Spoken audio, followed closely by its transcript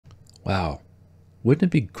Wow, wouldn't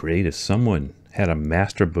it be great if someone had a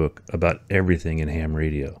master book about everything in ham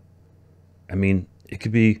radio? I mean, it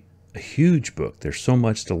could be a huge book. There's so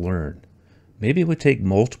much to learn. Maybe it would take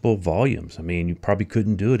multiple volumes. I mean, you probably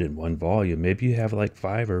couldn't do it in one volume. Maybe you have like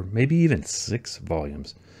 5 or maybe even 6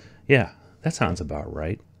 volumes. Yeah, that sounds about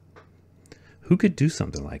right. Who could do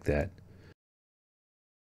something like that?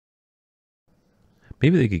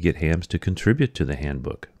 Maybe they could get hams to contribute to the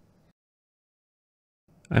handbook.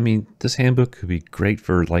 I mean, this handbook could be great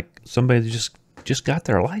for like somebody that just got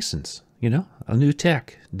their license, a new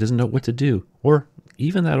tech, doesn't know what to do, or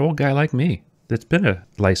even that old guy like me that's been a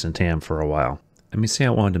licensed ham for a while. I mean, say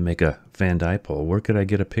I wanted to make a fan dipole, where could I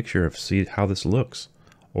get a picture of, see how this looks?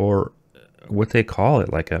 Or what they call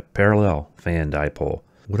it, like a parallel fan dipole.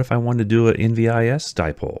 What if I wanted to do an NVIS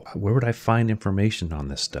dipole? Where would I find information on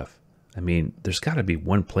this stuff? I mean, there's got to be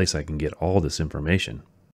one place I can get all this information.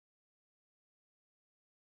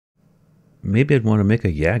 Maybe I'd want to make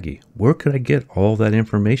a Yagi. Where could I get all that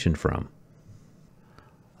information from?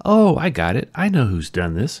 Oh, I got it. I know who's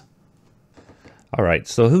done this. All right,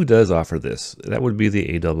 so who does offer this? That would be the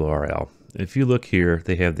ARRL. If you look here,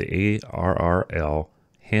 they have the ARRL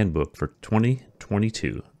Handbook for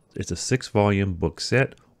 2022. It's a 6-volume book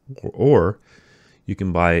set, or you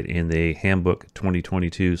can buy it in the Handbook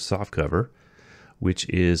 2022 softcover, which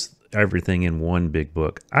is everything in one big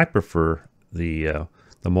book. I prefer the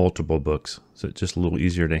multiple books, so it's just a little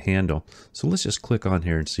easier to handle. So let's just click on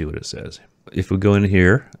here and see what it says. If we go in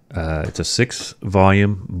here, it's a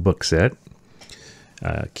 6-volume book set.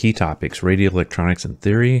 Key topics: radio electronics and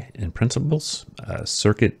theory and principles,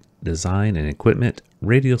 circuit design and equipment,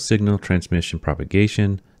 radio signal transmission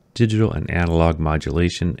propagation, digital and analog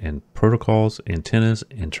modulation and protocols, antennas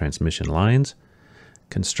and transmission lines,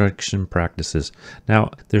 construction practices.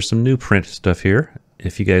 Now, there's some new print stuff here.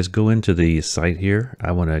 If you guys go into the site here,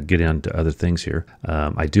 I want to get into other things here.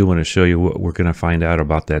 I do want to show you what we're going to find out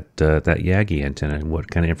about that Yagi antenna and what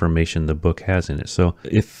kind of information the book has in it. So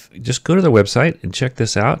if just go to the website and check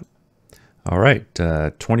this out. All right,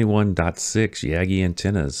 21.6 Yagi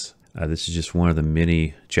antennas. This is just one of the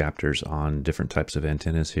many chapters on different types of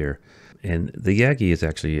antennas here. And the Yagi is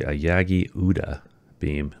actually a Yagi Uda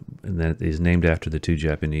beam, and that is named after the 2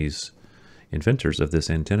 Japanese inventors of this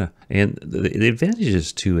antenna. And the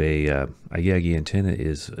advantages to a Yagi antenna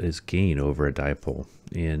is gain over a dipole.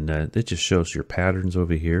 And it just shows your patterns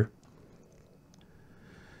over here.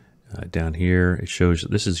 Down here, it shows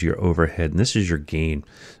this is your overhead and this is your gain.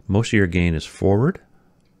 Most of your gain is forward,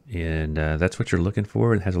 and that's what you're looking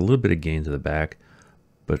for. It has a little bit of gain to the back,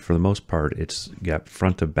 but for the most part, it's got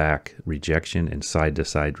front to back rejection and side to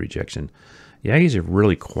side rejection. Yagis are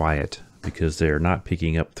really quiet because they're not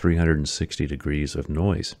picking up 360 degrees of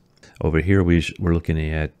noise. Over here, we're looking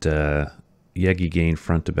at Yagi gain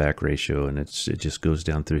front to back ratio, and it just goes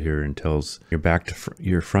down through here and tells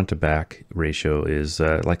your front to back ratio is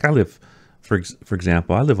like I live, for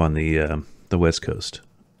example, I live on the West Coast,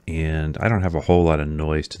 and I don't have a whole lot of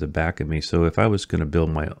noise to the back of me. So if I was going to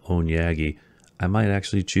build my own Yagi, I might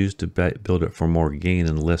actually choose to build it for more gain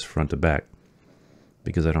and less front to back,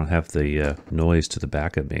 because I don't have the noise to the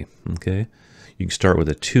back of me. Okay, you can start with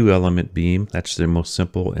a 2-element beam. That's the most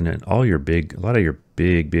simple, and then a lot of your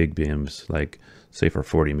big beams, like say for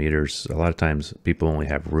 40 meters, a lot of times people only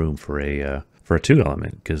have room for a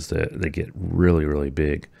 2-element because they get really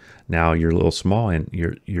big. Now you're a little small, and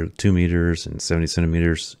you're 2 meters and 70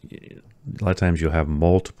 centimeters. A lot of times you'll have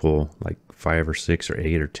multiple, like 5 or 6 or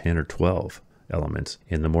 8 or 10 or 12 elements,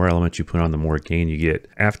 and the more elements you put on, the more gain you get.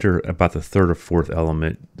 After about the 3rd or 4th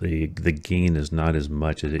element, the gain is not as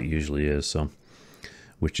much as it usually is, so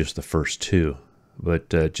with just the first 2.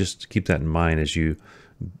 But just keep that in mind. As you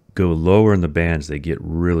go lower in the bands, they get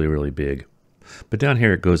really big. But down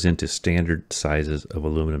here it goes into standard sizes of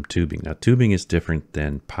aluminum tubing. Now, tubing is different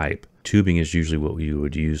than pipe. Tubing is usually what you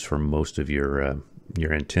would use for most of your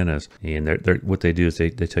antennas, and what they do is they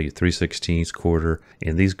tell you 3/16, quarter,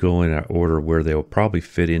 and these go in an order where they'll probably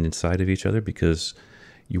fit inside of each other, because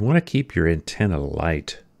you want to keep your antenna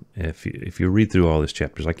light. If you read through all these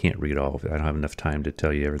chapters, I can't read all of it, I don't have enough time to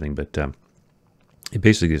tell you everything, but it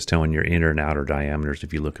basically is telling your inner and outer diameters.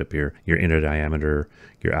 If you look up here, your inner diameter,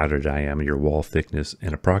 your outer diameter, your wall thickness,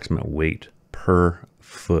 and approximate weight per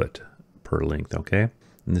foot per length. Okay,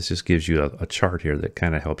 and this just gives you a chart here that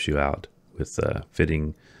kind of helps you out with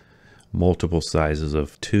fitting multiple sizes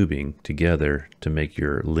of tubing together to make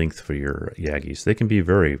your length for your Yagis. They can be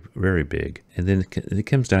very big. And then it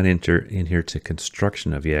comes down in here to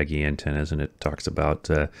construction of Yagi antennas, and it talks about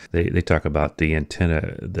they talk about the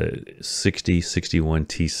antenna, the 6061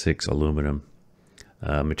 T6 aluminum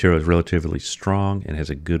Material is relatively strong and has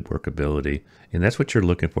a good workability, and that's what you're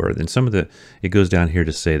looking for. And it goes down here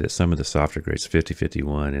to say that some of the softer grades,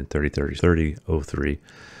 50-51 and 30-30-30-03,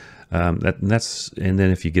 and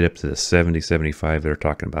then if you get up to the 70-75, they're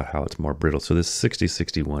talking about how it's more brittle. So this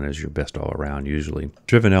 60-61 is your best all around usually.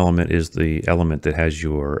 Driven element is the element that has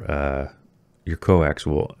your coax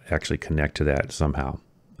will actually connect to that somehow,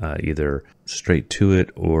 either straight to it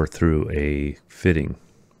or through a fitting.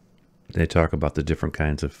 They talk about the different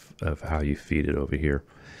kinds of how you feed it over here.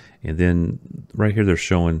 And then right here they're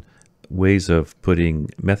showing ways of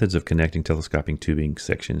methods of connecting telescoping tubing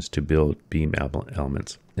sections to build beam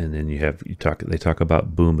elements. And then they talk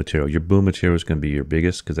about boom material. Your boom material is going to be your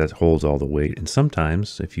biggest because that holds all the weight. And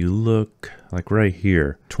sometimes if you look like right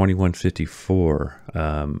here, 2154,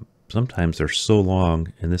 sometimes they're so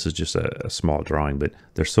long, and this is just a small drawing, but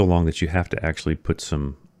they're so long that you have to actually put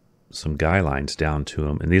some guy lines down to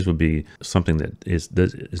them, and these would be something that is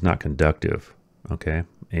not conductive, okay,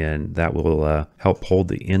 and that will help hold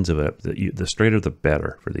the ends of it up. The straighter the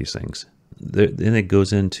better for these things. Then it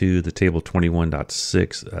goes into the table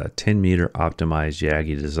 21.6, 10 meter optimized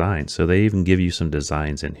Yagi design. So they even give you some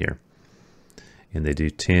designs in here, and they do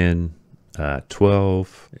 10,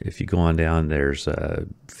 12. If you go on down, there's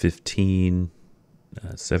 15,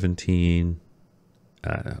 17.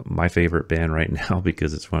 My favorite band right now,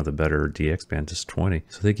 because it's one of the better DX bands, is 20.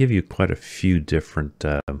 So they give you quite a few different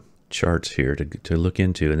charts here to look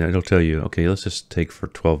into, and it'll tell you, okay, let's just take for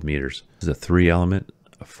 12 meters. This is a 3 element,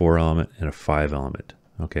 a 4 element, and a 5 element.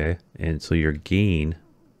 Okay, and so your gain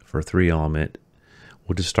for 3 element,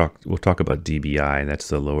 we'll talk about dBi, and that's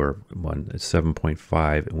the lower one. It's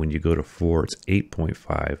 7.5, and when you go to 4, it's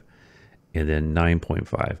 8.5, and then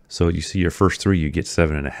 9.5. So you see your first 3, you get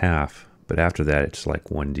 7.5. But after that, it's like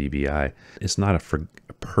 1 dBi. It's not a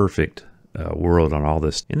perfect world on all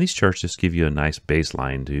this. And these charts just give you a nice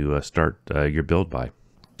baseline to start your build by.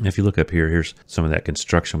 And if you look up here, here's some of that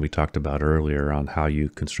construction we talked about earlier on how you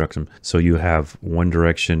construct them. So you have one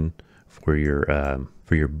direction for your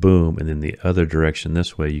boom, and then the other direction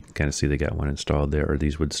this way. You can kind of see they got one installed there, or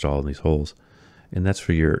these would install in these holes. And that's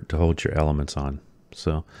for to hold your elements on.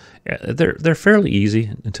 So they're fairly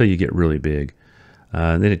easy until you get really big.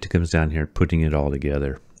 Then it comes down here, putting it all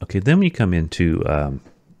together. Okay, then we come into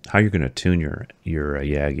how you're going to tune your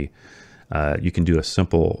Yagi. You can do a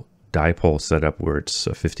simple dipole setup where it's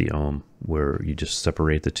a 50 ohm, where you just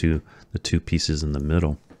separate the two pieces in the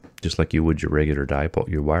middle, just like you would your regular dipole,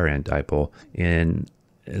 your wire end dipole. And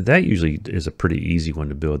that usually is a pretty easy one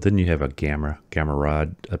to build. Then you have a gamma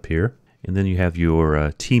rod up here, and then you have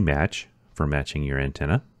your T-match for matching your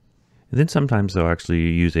antenna. And then sometimes they'll actually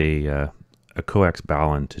use a coax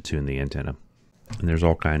balun to tune the antenna. And there's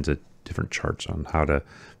all kinds of different charts on how to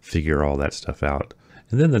figure all that stuff out.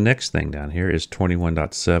 And then the next thing down here is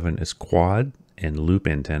 21.7 is quad and loop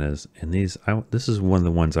antennas. And this is one of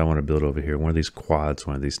the ones I want to build over here. One of these quads,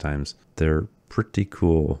 one of these times. They're pretty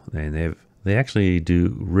cool, and they actually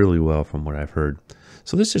do really well from what I've heard.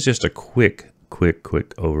 So this is just a quick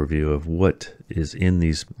overview of what is in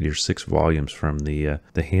your 6 volumes from the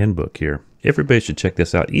handbook here. Everybody should check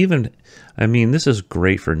this out. This is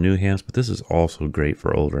great for new hams, but this is also great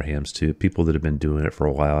for older hams too. People that have been doing it for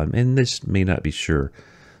a while, and this may not be sure.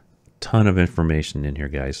 Ton of information in here,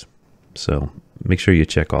 guys. So make sure you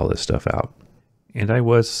check all this stuff out. And I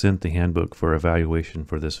was sent the handbook for evaluation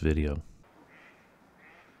for this video.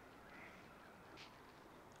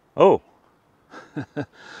 Oh,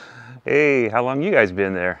 hey, how long you guys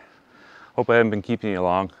been there? Hope I haven't been keeping you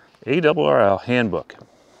long. ARRL Handbook,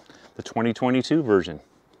 the 2022 version.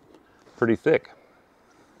 Pretty thick.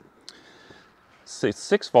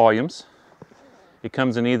 6 volumes. It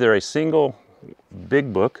comes in either a single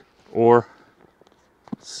big book or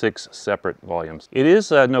 6 separate volumes. It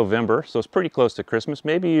is November, so it's pretty close to Christmas.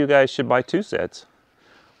 Maybe you guys should buy 2 sets.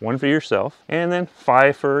 1 for yourself, and then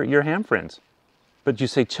 5 for your ham friends. But you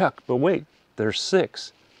say, Chuck, but wait, there's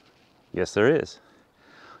 6. Yes, there is.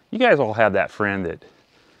 You guys all have that friend that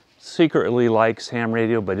secretly likes ham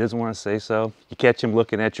radio but doesn't want to say so. You catch him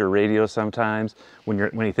looking at your radio sometimes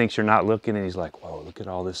when he thinks you're not looking, and he's like, whoa, look at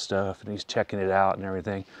all this stuff, and he's checking it out and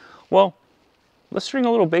everything. Well, let's string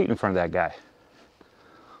a little bait in front of that guy.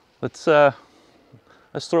 Let's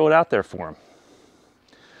throw it out there for him.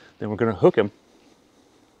 Then we're going to hook him,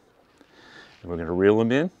 and we're going to reel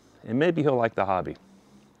him in, and maybe he'll like the hobby.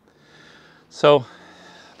 So,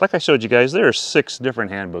 like I showed you guys, there are 6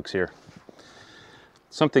 different handbooks here.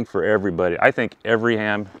 Something for everybody. I think every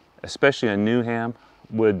ham, especially a new ham,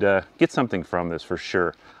 would get something from this for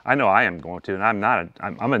sure. I know I am going to, and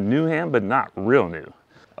I'm a new ham, but not real new.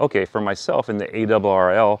 Okay, for myself in the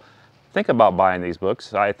ARRL, think about buying these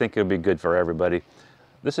books. I think it'll be good for everybody.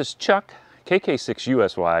 This is Chuck,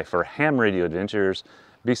 KK6USY for Ham Radio Adventures.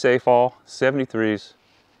 Be safe all, 73s.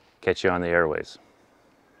 Catch you on the airways.